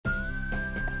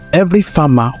every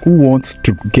farmer who wants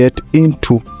to get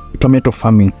into tomato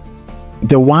farming,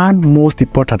 the one most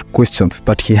important questions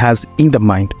that he has in the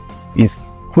mind is,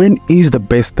 when is the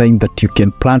best time that you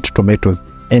can plant tomatoes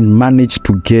and manage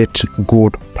to get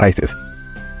good prices?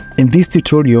 In this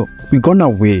tutorial, we're gonna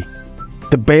weigh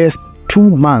the best 2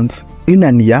 months in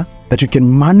a year that you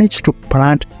can manage to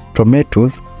plant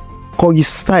tomatoes,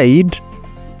 coincide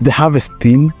the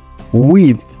harvesting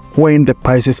with when the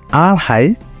prices are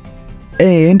high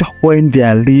and when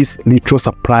there is little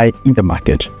supply in the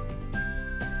market.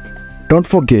 Don't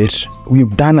forget,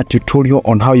 we've done a tutorial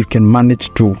on how you can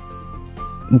manage to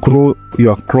grow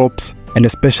your crops and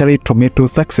especially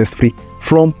tomatoes successfully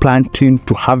from planting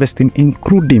to harvesting,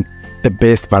 including the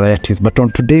best varieties. But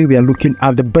on today, we are looking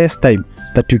at the best time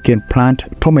that you can plant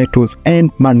tomatoes and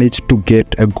manage to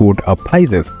get a good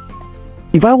prices.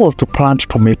 If I was to plant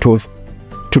tomatoes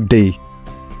today,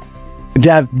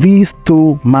 there are these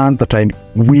 2 months that I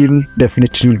will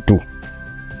definitely do.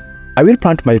 I will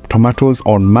plant my tomatoes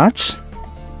on March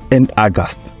and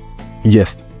August.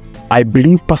 Yes, I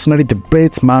believe personally the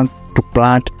best month to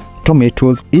plant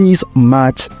tomatoes is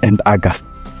March and August.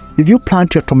 If you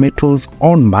plant your tomatoes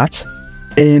on March,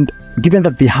 and given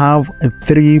that they have a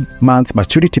 3 months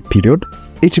maturity period,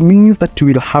 it means that you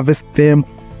will harvest them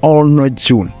on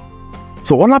June.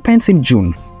 So what happens in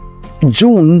June?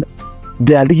 June,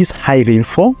 there is high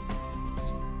rainfall,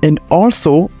 and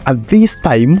also at this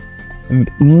time,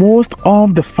 most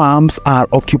of the farms are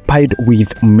occupied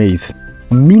with maize,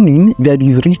 meaning there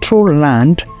is little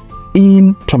land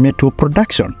in tomato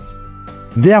production.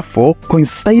 Therefore,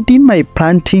 coinciding my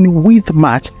planting with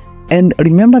March, and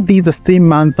remember this is the same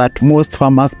month that most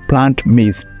farmers plant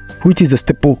maize, which is a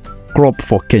staple crop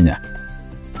for Kenya.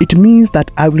 It means that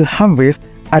I will harvest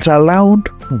at around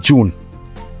June.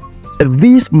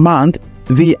 This month,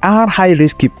 they are high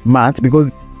risk months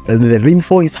because the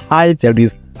rainfall is high, there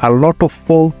is a lot of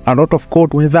fall, a lot of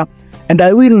cold weather, and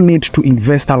I will need to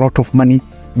invest a lot of money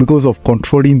because of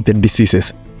controlling the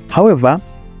diseases. However,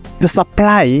 the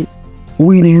supply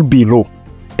will be low,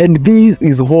 and this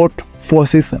is what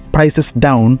forces prices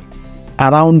down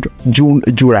around June,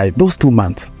 July, those 2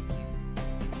 months.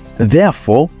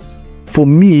 Therefore, for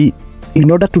me,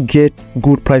 in order to get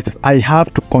good prices, I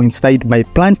have to coincide my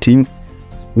planting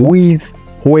with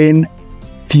when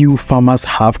few farmers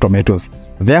have tomatoes.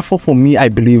 Therefore, for me, I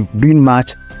believe during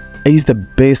March is the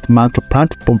best month to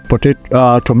plant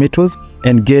tomatoes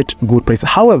and get good prices.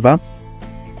 However,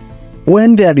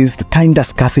 when there is kind of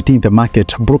scarcity in the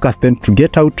market, brokers tend to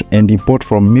get out and import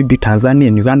from maybe Tanzania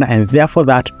and Uganda, and therefore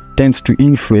that tends to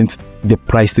influence the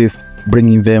prices,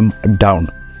 bringing them down.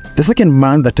 The second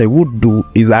month that I would do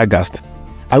is August.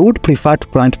 I would prefer to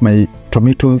plant my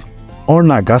tomatoes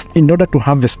on August in order to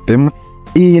harvest them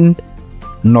in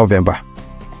November.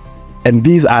 And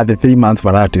these are the 3 months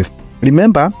varieties.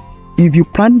 Remember, if you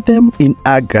plant them in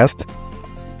August,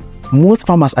 most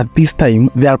farmers at this time,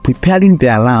 they are preparing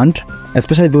their land,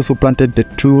 especially those who planted the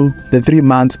 3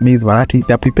 months maize variety,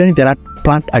 they are preparing their land to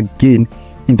plant again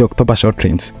in the October short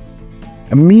rains.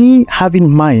 Me having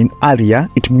mine earlier,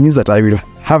 it means that I will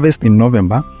harvest in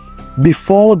November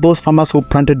before those farmers who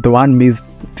planted the one maize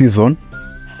season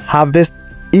harvest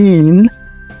in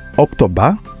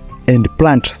October and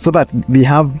plant so that they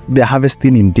have their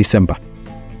harvesting in December.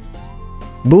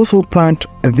 Those who plant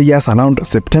theirs around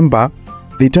September,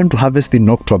 they tend to harvest in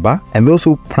October, and those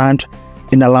who plant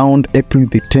in around April,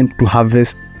 they tend to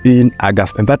harvest in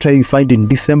August. And that's why you find in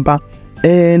December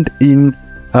and in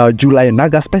July and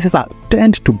August, prices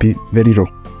tend to be very low.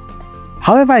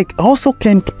 However, I also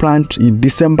can't plant in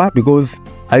December because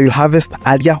I will harvest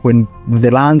earlier when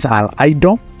the lands are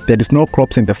idle, there is no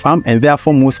crops in the farm, and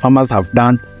therefore most farmers have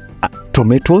done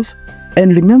tomatoes.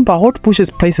 And remember, what pushes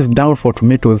prices down for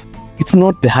tomatoes, it's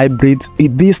not the hybrids,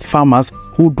 it's these farmers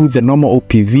who do the normal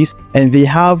OPVs, and they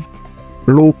have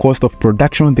low cost of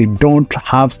production. They don't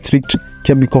have strict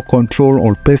chemical control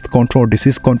or pest control,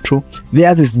 disease control.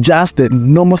 Theirs is just the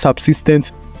normal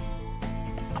subsistence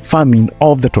farming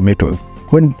of the tomatoes.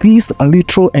 When these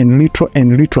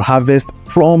little harvest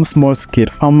from small scale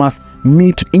farmers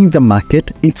meet in the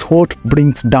market, it's what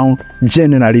brings down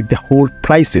generally the whole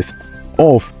prices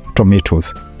of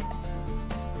tomatoes.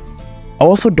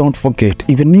 Also, don't forget,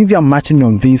 even if you're matching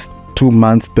on these 2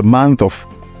 months, the month of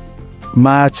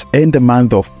March and the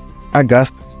month of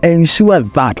August, ensure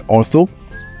that also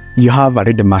you have a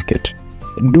ready market.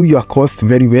 Do your costs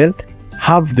very well,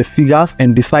 have the figures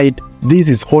and decide this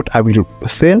is what I will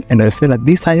sell, and I'll sell at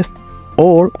this highest,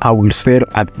 or I will sell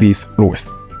at this lowest.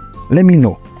 Let me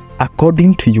know,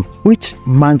 according to you, which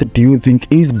month do you think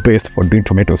is best for doing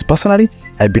tomatoes? Personally,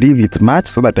 I believe it's March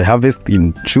so that I harvest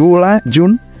in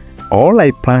June, all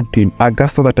I plant in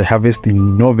August so that I harvest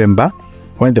in November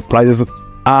when the prices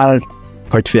are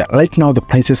quite fair. Right now, the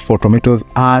prices for tomatoes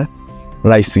are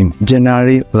rising,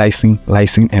 generally rising,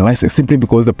 simply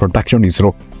because the production is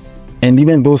low. And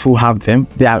even those who have them,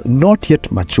 they are not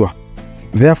yet mature.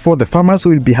 Therefore, the farmers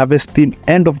who will be harvesting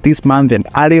end of this month and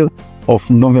early of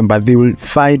November, they will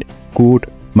find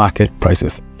good market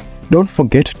prices. Don't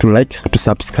forget to like, to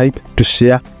subscribe, to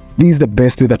share. This is the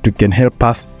best way that you can help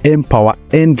us empower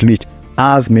and reach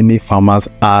as many farmers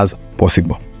as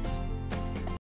possible.